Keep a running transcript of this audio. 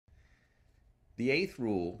The eighth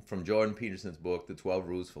rule from Jordan Peterson's book, The 12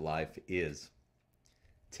 Rules for Life, is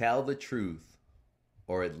tell the truth,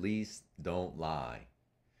 or at least don't lie.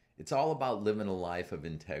 It's all about living a life of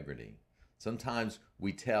integrity. Sometimes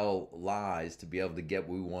we tell lies to be able to get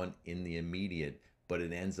what we want in the immediate, but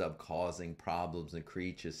it ends up causing problems and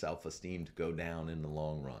creates your self-esteem to go down in the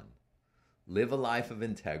long run. Live a life of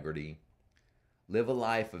integrity. Live a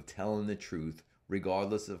life of telling the truth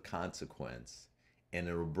regardless of consequence, and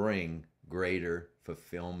it will bring greater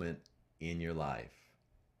fulfillment in your life.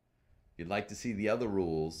 If you'd like to see the other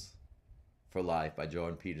rules for life by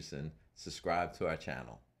Jordan Peterson, subscribe to our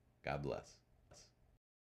channel. God bless.